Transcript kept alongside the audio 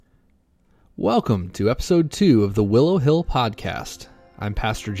Welcome to episode 2 of the Willow Hill Podcast. I'm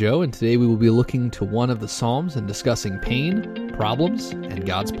Pastor Joe, and today we will be looking to one of the Psalms and discussing pain, problems, and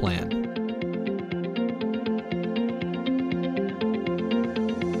God's plan.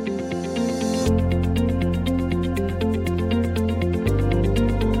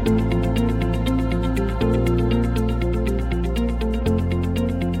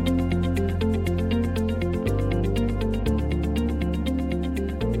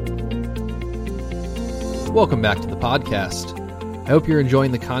 Welcome back to the podcast. I hope you're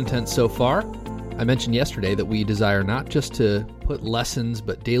enjoying the content so far. I mentioned yesterday that we desire not just to put lessons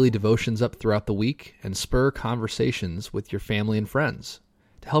but daily devotions up throughout the week and spur conversations with your family and friends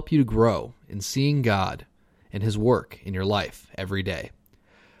to help you to grow in seeing God and His work in your life every day.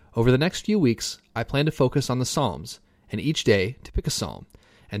 Over the next few weeks, I plan to focus on the Psalms and each day to pick a psalm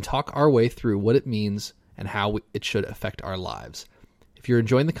and talk our way through what it means and how it should affect our lives. If you're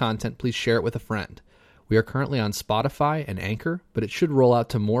enjoying the content, please share it with a friend. We are currently on Spotify and Anchor, but it should roll out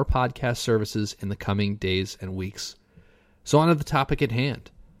to more podcast services in the coming days and weeks. So on to the topic at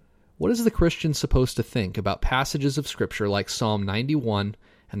hand. What is the Christian supposed to think about passages of Scripture like Psalm 91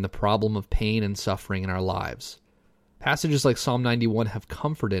 and the problem of pain and suffering in our lives? Passages like Psalm 91 have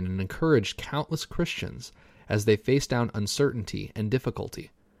comforted and encouraged countless Christians as they face down uncertainty and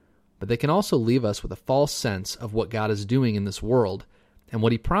difficulty. But they can also leave us with a false sense of what God is doing in this world and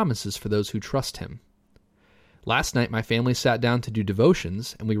what He promises for those who trust Him. Last night, my family sat down to do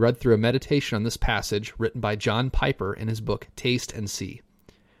devotions, and we read through a meditation on this passage written by John Piper in his book, Taste and See.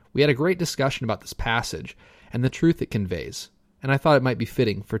 We had a great discussion about this passage and the truth it conveys, and I thought it might be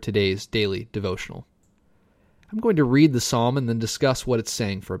fitting for today's daily devotional. I'm going to read the psalm and then discuss what it's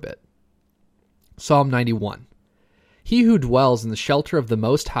saying for a bit. Psalm 91. He who dwells in the shelter of the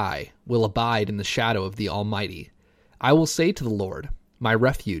Most High will abide in the shadow of the Almighty. I will say to the Lord, my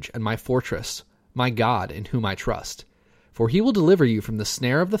refuge and my fortress, my God in whom I trust. For He will deliver you from the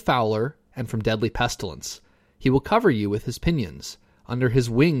snare of the fowler and from deadly pestilence. He will cover you with His pinions. Under His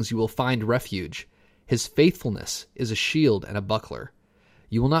wings you will find refuge. His faithfulness is a shield and a buckler.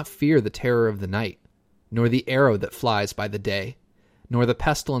 You will not fear the terror of the night, nor the arrow that flies by the day, nor the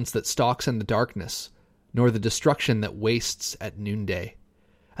pestilence that stalks in the darkness, nor the destruction that wastes at noonday.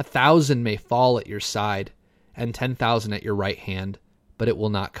 1,000 may fall at your side, and 10,000 at your right hand, but it will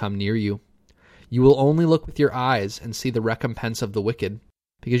not come near you. You will only look with your eyes and see the recompense of the wicked,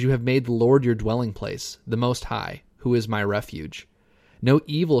 because you have made the Lord your dwelling place, the Most High, who is my refuge. No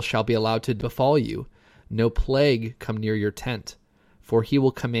evil shall be allowed to befall you, no plague come near your tent. For He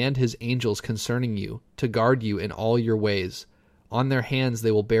will command His angels concerning you, to guard you in all your ways. On their hands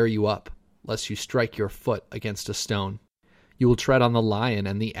they will bear you up, lest you strike your foot against a stone. You will tread on the lion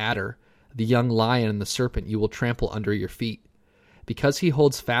and the adder, the young lion and the serpent you will trample under your feet. Because He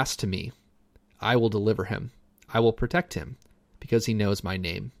holds fast to me, I will deliver him. I will protect him, because he knows my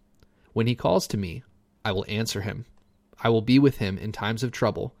name. When he calls to me, I will answer him. I will be with him in times of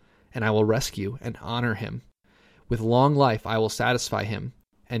trouble, and I will rescue and honor him. With long life I will satisfy him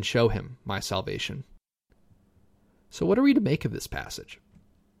and show him my salvation. So what are we to make of this passage?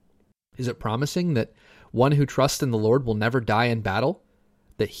 Is it promising that one who trusts in the Lord will never die in battle?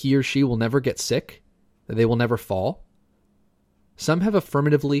 That he or she will never get sick? That they will never fall? Some have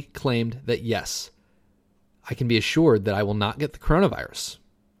affirmatively claimed that yes, I can be assured that I will not get the coronavirus,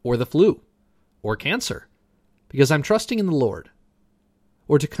 or the flu, or cancer, because I'm trusting in the Lord.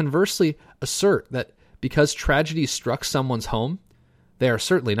 Or to conversely assert that because tragedy struck someone's home, they are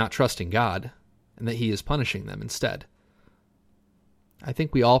certainly not trusting God, and that He is punishing them instead. I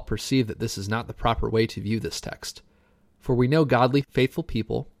think we all perceive that this is not the proper way to view this text, for we know godly, faithful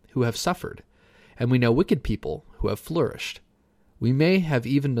people who have suffered, and we know wicked people who have flourished. We may have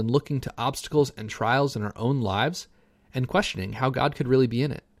even been looking to obstacles and trials in our own lives and questioning how God could really be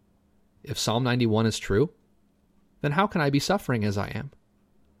in it. If Psalm 91 is true, then how can I be suffering as I am?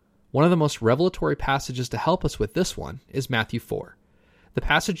 One of the most revelatory passages to help us with this one is Matthew 4, the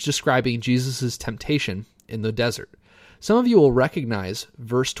passage describing Jesus' temptation in the desert. Some of you will recognize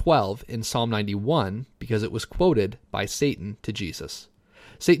verse 12 in Psalm 91 because it was quoted by Satan to Jesus.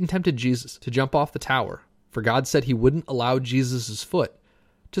 Satan tempted Jesus to jump off the tower, for God said He wouldn't allow Jesus' foot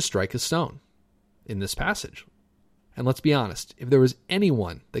to strike a stone in this passage. And let's be honest, if there was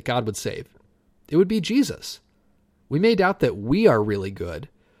anyone that God would save, it would be Jesus. We may doubt that we are really good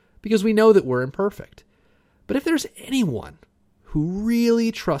because we know that we're imperfect. But if there's anyone who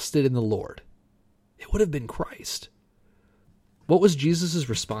really trusted in the Lord, it would have been Christ. What was Jesus'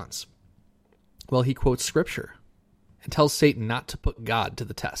 response? Well, He quotes Scripture and tells Satan not to put God to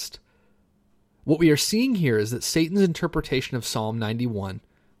the test. What we are seeing here is that Satan's interpretation of Psalm 91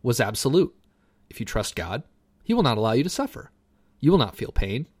 was absolute. If you trust God, He will not allow you to suffer. You will not feel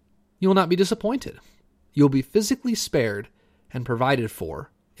pain. You will not be disappointed. You will be physically spared and provided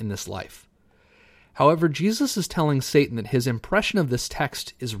for in this life. However, Jesus is telling Satan that his impression of this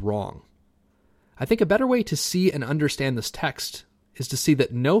text is wrong. I think a better way to see and understand this text is to see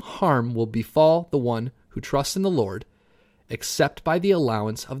that no harm will befall the one who trusts in the Lord except by the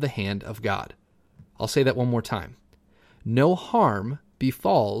allowance of the hand of God. I'll say that one more time. No harm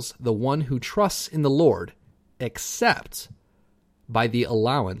befalls the one who trusts in the Lord except by the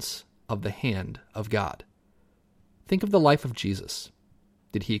allowance of the hand of God. Think of the life of Jesus.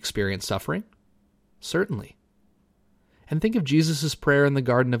 Did he experience suffering? Certainly. And think of Jesus' prayer in the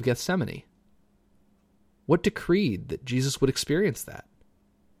Garden of Gethsemane. What decreed that Jesus would experience that?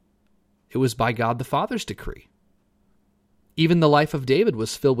 It was by God the Father's decree. Even the life of David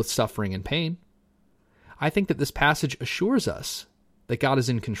was filled with suffering and pain. I think that this passage assures us that God is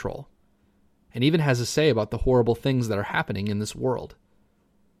in control, and even has a say about the horrible things that are happening in this world.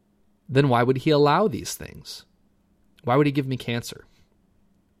 Then why would he allow these things? Why would he give me cancer?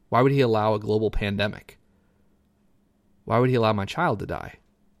 Why would he allow a global pandemic? Why would he allow my child to die?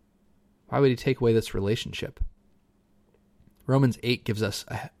 Why would he take away this relationship? Romans 8 gives us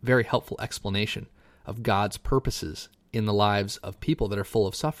a very helpful explanation of God's purposes in the lives of people that are full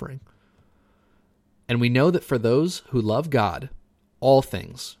of suffering. And we know that for those who love God, all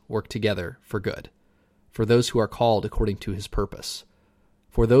things work together for good, for those who are called according to his purpose.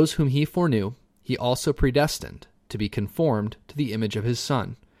 For those whom he foreknew, he also predestined to be conformed to the image of his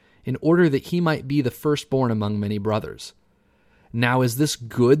Son, in order that he might be the firstborn among many brothers. Now, is this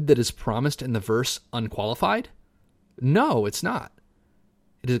good that is promised in the verse unqualified? No, it's not.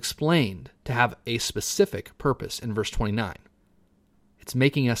 It is explained to have a specific purpose in verse 29. It's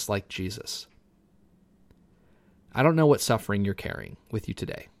making us like Jesus. I don't know what suffering you're carrying with you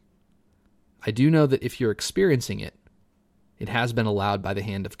today. I do know that if you're experiencing it, it has been allowed by the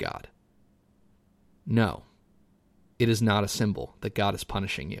hand of God. No, it is not a symbol that God is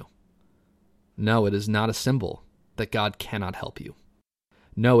punishing you. No, it is not a symbol that God cannot help you.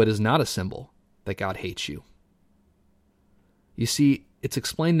 No, it is not a symbol that God hates you. You see, it's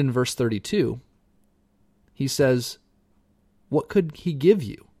explained in verse 32. He says, what could he give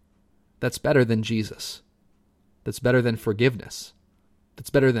you that's better than Jesus? That's better than forgiveness? That's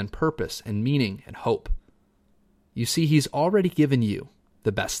better than purpose and meaning and hope? You see, he's already given you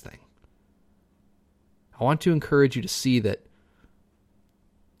the best thing. I want to encourage you to see that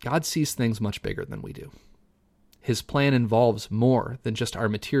God sees things much bigger than we do. His plan involves more than just our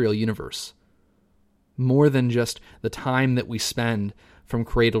material universe, more than just the time that we spend from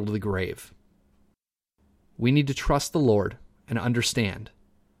cradle to the grave. We need to trust the Lord and understand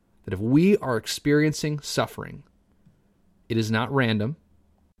that if we are experiencing suffering, it is not random,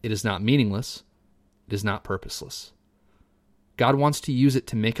 it is not meaningless, it is not purposeless. God wants to use it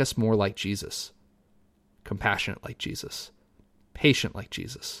to make us more like Jesus, compassionate like Jesus, patient like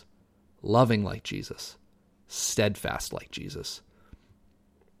Jesus, loving like Jesus, steadfast like Jesus.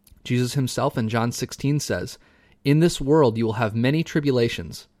 Jesus himself in John 16 says, "In this world you will have many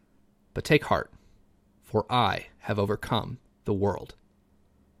tribulations, but take heart, for I have overcome the world."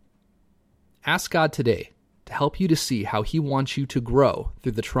 Ask God today to help you to see how he wants you to grow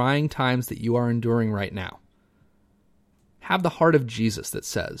through the trying times that you are enduring right now. Have the heart of Jesus that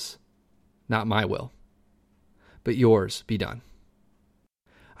says, "Not my will, but yours be done."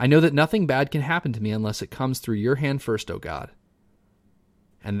 I know that nothing bad can happen to me unless it comes through your hand first, O God.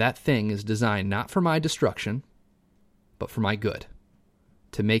 And that thing is designed not for my destruction, but for my good,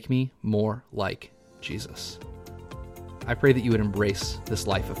 to make me more like Jesus. I pray that you would embrace this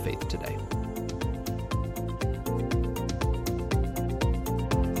life of faith today.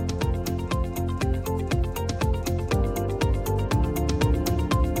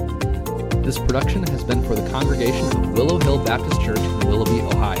 This production has been for the congregation of Willow Hill Baptist Church in Willoughby,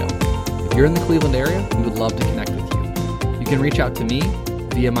 Ohio. If you're in the Cleveland area, we would love to connect with you. You can reach out to me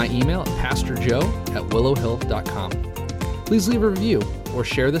via my email at pastorjoe@willowhill.com. Please leave a review or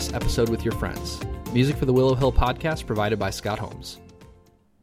share this episode with your friends. Music for the Willow Hill podcast provided by Scott Holmes.